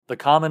The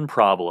Common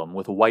Problem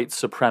with White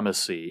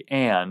Supremacy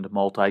and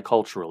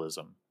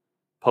Multiculturalism,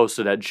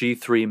 posted at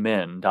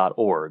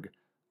g3min.org.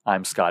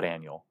 I'm Scott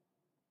Aniol.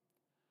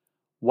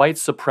 White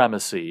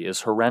supremacy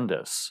is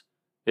horrendous.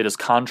 It is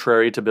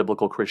contrary to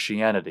biblical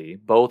Christianity,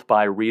 both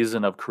by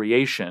reason of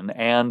creation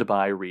and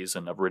by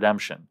reason of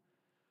redemption.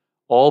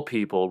 All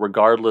people,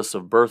 regardless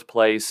of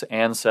birthplace,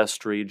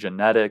 ancestry,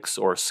 genetics,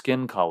 or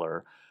skin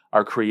color,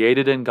 are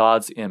created in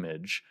God's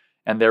image,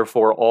 and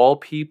therefore all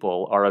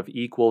people are of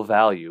equal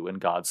value in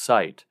God's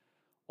sight.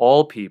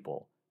 All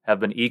people have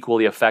been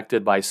equally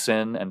affected by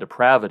sin and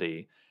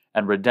depravity,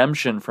 and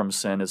redemption from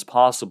sin is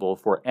possible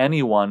for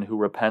anyone who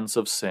repents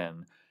of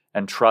sin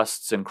and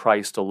trusts in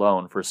Christ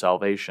alone for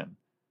salvation.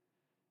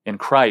 In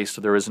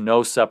Christ, there is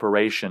no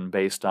separation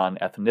based on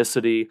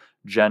ethnicity,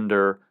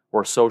 gender,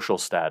 or social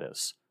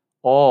status.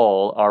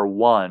 All are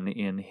one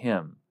in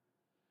Him.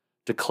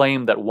 To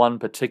claim that one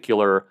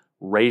particular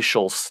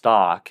racial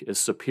stock is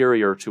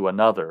superior to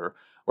another,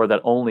 or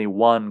that only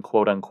one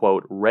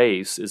quote-unquote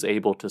race is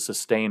able to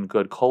sustain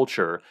good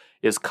culture,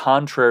 is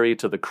contrary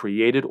to the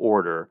created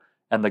order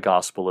and the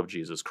gospel of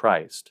Jesus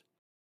Christ.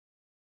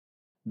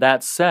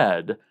 That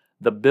said,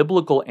 the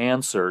biblical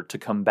answer to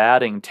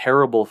combating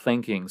terrible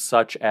thinking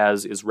such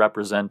as is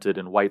represented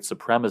in white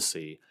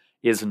supremacy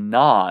is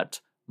not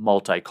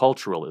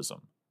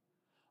multiculturalism.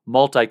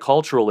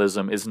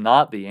 Multiculturalism is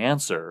not the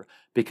answer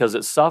because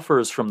it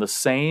suffers from the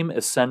same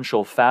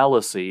essential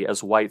fallacy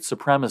as white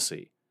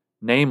supremacy,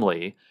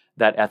 namely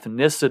that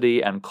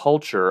ethnicity and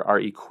culture are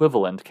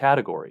equivalent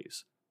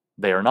categories.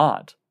 They are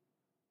not.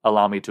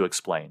 Allow me to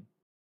explain.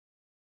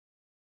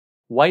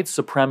 White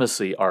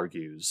supremacy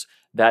argues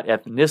that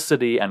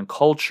ethnicity and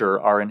culture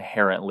are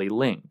inherently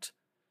linked.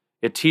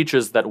 It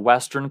teaches that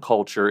Western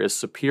culture is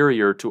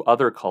superior to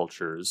other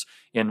cultures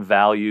in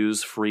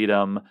values,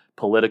 freedom,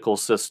 political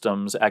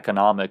systems,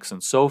 economics,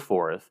 and so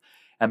forth,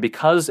 and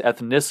because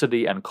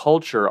ethnicity and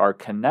culture are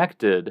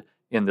connected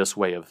in this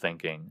way of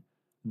thinking,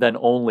 then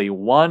only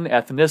one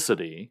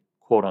ethnicity,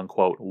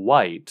 quote-unquote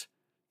white,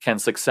 can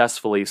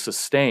successfully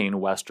sustain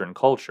Western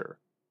culture.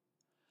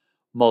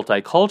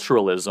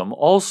 Multiculturalism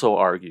also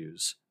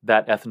argues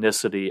that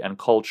ethnicity and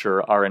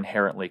culture are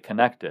inherently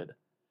connected.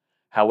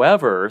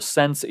 However,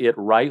 since it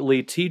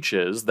rightly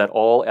teaches that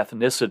all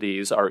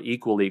ethnicities are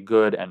equally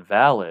good and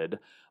valid,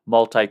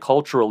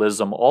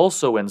 multiculturalism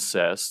also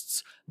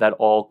insists that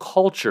all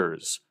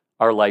cultures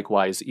are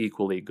likewise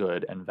equally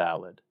good and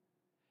valid.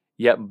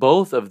 Yet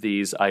both of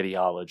these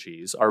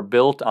ideologies are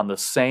built on the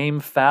same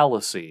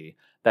fallacy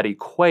that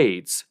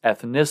equates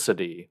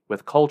ethnicity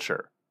with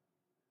culture.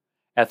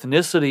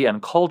 Ethnicity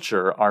and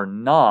culture are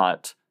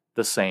not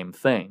the same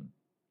thing.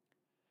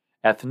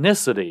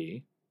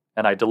 Ethnicity,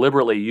 and I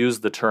deliberately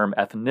use the term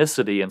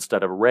ethnicity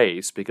instead of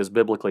race because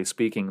biblically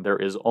speaking there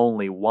is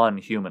only one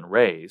human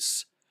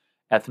race.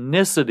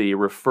 Ethnicity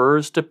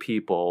refers to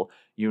people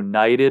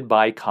united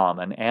by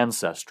common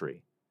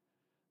ancestry.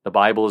 The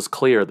Bible is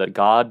clear that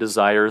God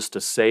desires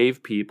to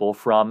save people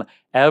from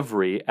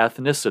every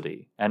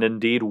ethnicity, and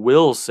indeed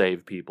will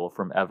save people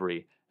from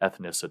every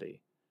ethnicity.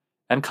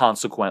 And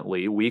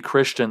consequently, we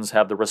Christians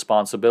have the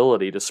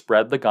responsibility to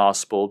spread the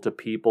gospel to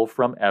people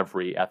from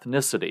every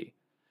ethnicity.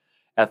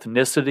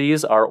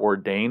 Ethnicities are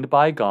ordained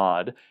by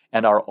God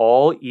and are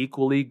all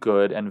equally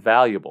good and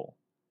valuable.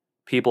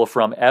 People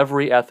from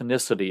every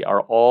ethnicity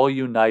are all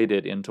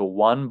united into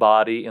one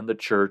body in the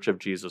Church of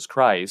Jesus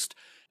Christ,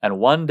 and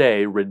one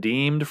day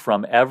redeemed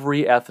from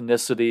every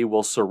ethnicity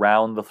will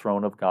surround the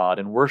throne of God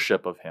in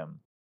worship of Him.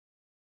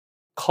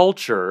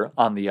 Culture,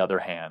 on the other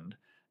hand,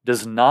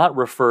 does not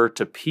refer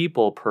to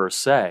people per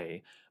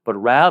se,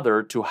 but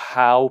rather to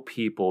how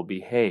people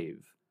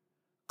behave.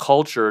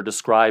 Culture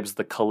describes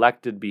the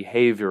collected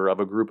behavior of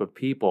a group of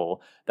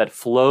people that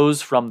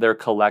flows from their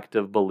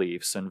collective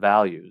beliefs and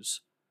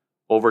values.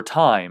 Over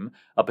time,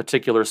 a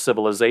particular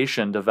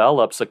civilization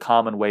develops a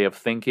common way of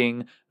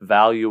thinking,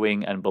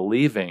 valuing, and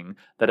believing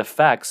that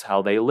affects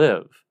how they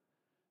live.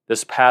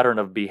 This pattern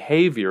of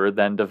behavior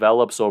then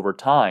develops over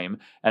time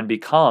and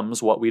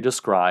becomes what we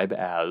describe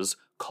as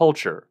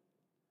culture.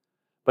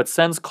 But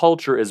since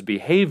culture is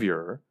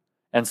behavior,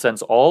 and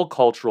since all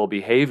cultural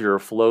behavior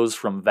flows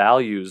from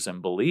values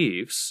and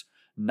beliefs,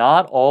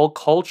 not all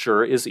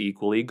culture is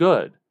equally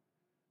good.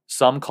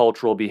 Some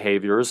cultural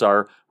behaviors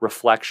are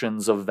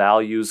reflections of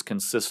values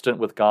consistent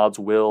with God's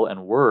will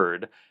and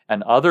word,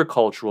 and other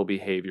cultural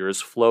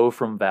behaviors flow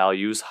from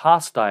values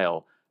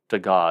hostile to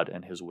God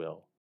and His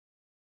will.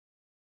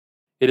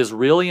 It is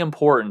really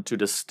important to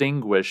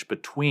distinguish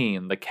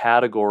between the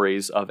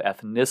categories of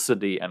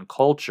ethnicity and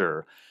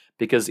culture,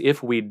 because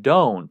if we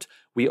don't,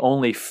 we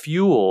only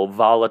fuel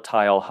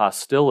volatile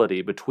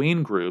hostility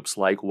between groups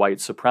like white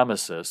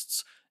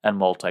supremacists and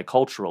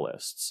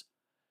multiculturalists.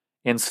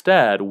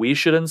 Instead, we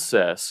should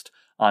insist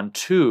on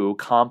two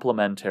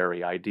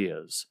complementary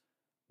ideas.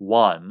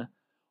 One,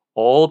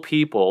 all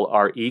people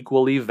are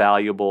equally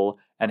valuable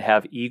and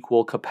have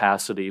equal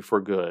capacity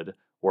for good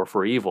or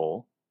for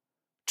evil.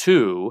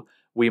 Two,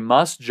 we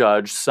must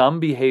judge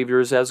some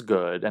behaviors as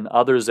good and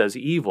others as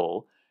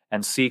evil,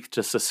 and seek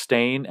to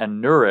sustain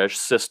and nourish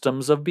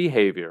systems of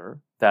behavior,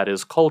 that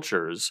is,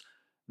 cultures,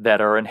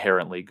 that are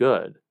inherently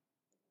good.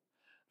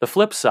 The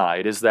flip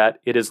side is that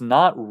it is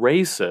not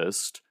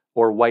racist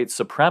or white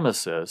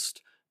supremacist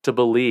to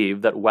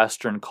believe that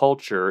Western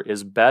culture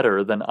is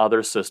better than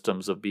other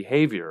systems of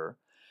behavior,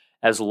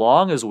 as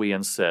long as we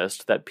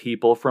insist that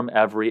people from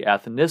every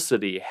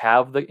ethnicity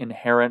have the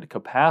inherent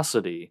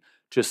capacity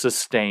to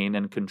sustain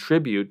and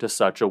contribute to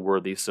such a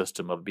worthy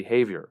system of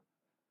behavior.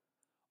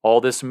 All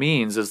this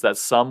means is that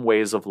some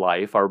ways of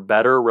life are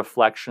better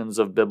reflections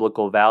of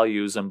biblical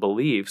values and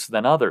beliefs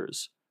than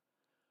others.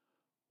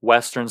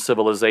 Western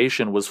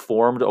civilization was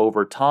formed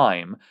over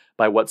time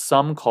by what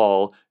some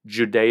call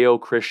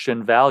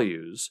Judeo-Christian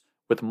values,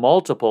 with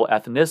multiple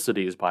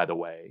ethnicities, by the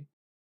way.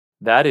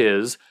 That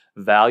is,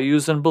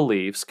 values and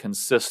beliefs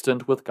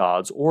consistent with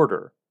God's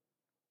order.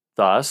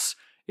 Thus,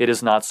 it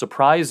is not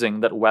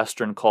surprising that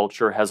Western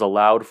culture has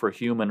allowed for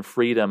human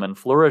freedom and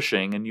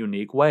flourishing in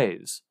unique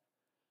ways.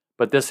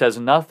 But this has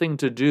nothing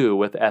to do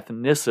with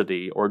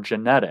ethnicity or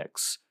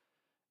genetics.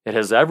 It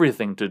has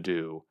everything to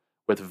do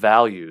with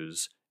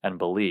values and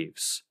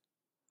beliefs.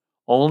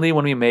 Only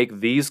when we make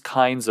these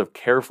kinds of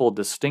careful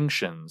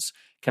distinctions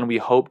can we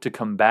hope to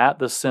combat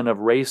the sin of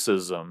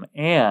racism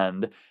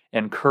and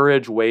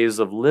encourage ways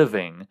of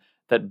living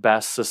that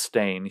best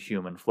sustain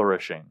human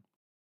flourishing.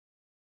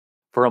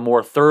 For a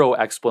more thorough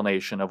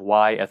explanation of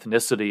why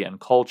ethnicity and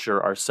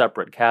culture are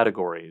separate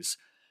categories,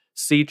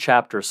 see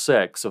Chapter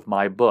 6 of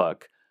my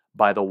book,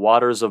 By the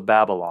Waters of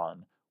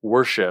Babylon,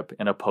 Worship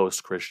in a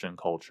Post-Christian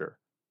Culture.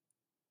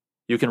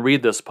 You can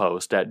read this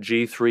post at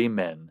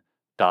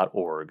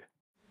g3min.org.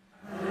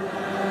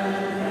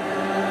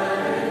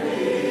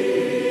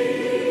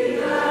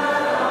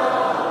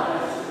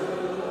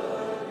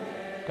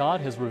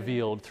 God has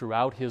revealed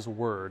throughout His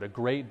Word a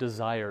great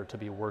desire to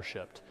be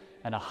worshipped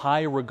and a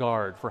high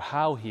regard for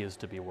how He is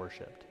to be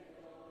worshipped.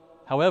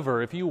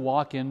 However, if you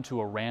walk into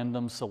a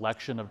random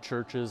selection of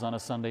churches on a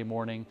Sunday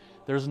morning,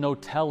 there's no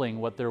telling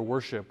what their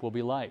worship will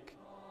be like.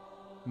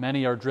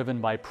 Many are driven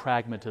by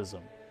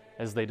pragmatism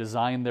as they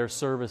design their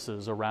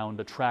services around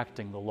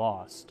attracting the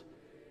lost.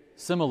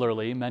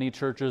 Similarly, many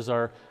churches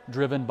are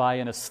driven by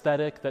an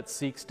aesthetic that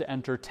seeks to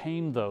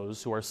entertain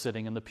those who are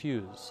sitting in the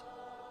pews.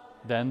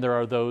 Then there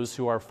are those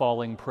who are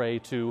falling prey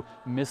to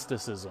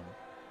mysticism,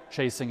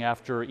 chasing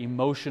after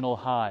emotional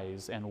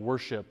highs and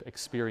worship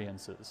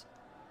experiences.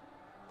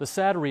 The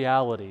sad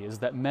reality is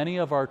that many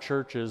of our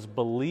churches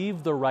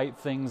believe the right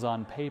things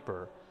on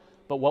paper,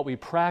 but what we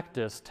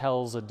practice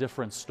tells a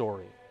different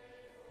story,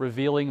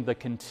 revealing the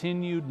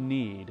continued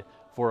need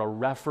for a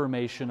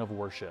reformation of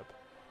worship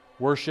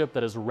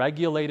that is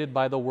regulated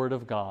by the Word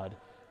of God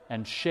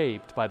and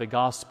shaped by the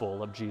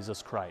gospel of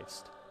Jesus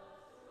Christ.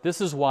 This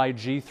is why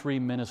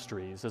G3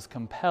 Ministries is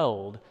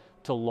compelled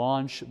to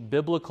launch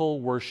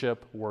biblical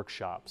worship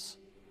workshops.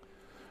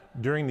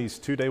 During these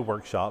two-day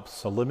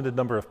workshops, a limited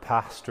number of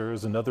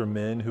pastors and other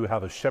men who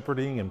have a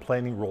shepherding and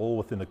planning role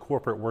within the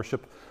corporate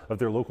worship of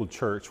their local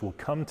church will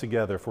come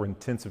together for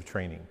intensive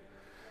training.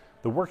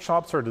 The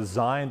workshops are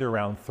designed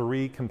around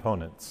three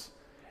components: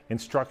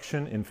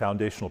 instruction in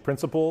foundational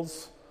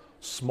principles,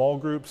 small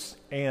groups,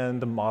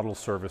 and model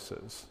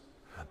services.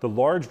 The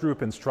large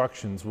group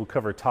instructions will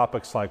cover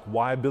topics like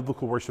why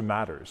biblical worship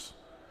matters,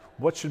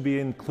 what should be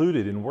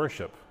included in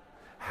worship,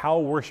 how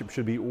worship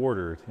should be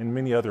ordered, and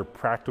many other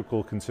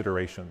practical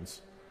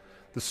considerations.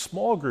 The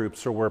small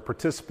groups are where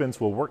participants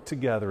will work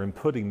together in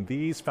putting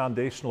these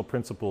foundational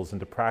principles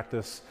into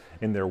practice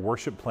in their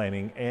worship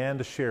planning and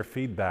to share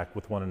feedback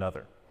with one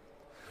another.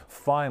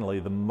 Finally,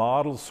 the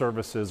model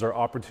services are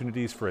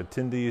opportunities for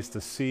attendees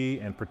to see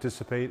and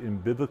participate in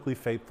biblically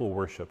faithful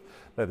worship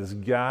that is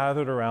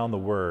gathered around the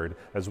Word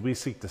as we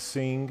seek to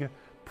sing,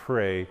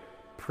 pray,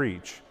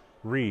 preach,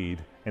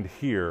 read, and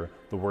hear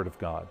the Word of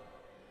God.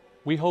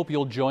 We hope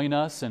you'll join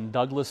us in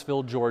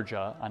Douglasville,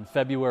 Georgia on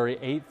February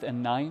 8th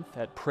and 9th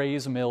at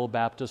Praise Mill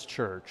Baptist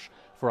Church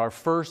for our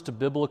first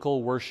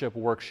biblical worship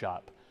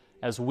workshop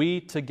as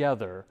we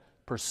together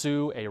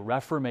pursue a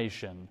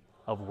reformation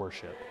of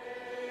worship.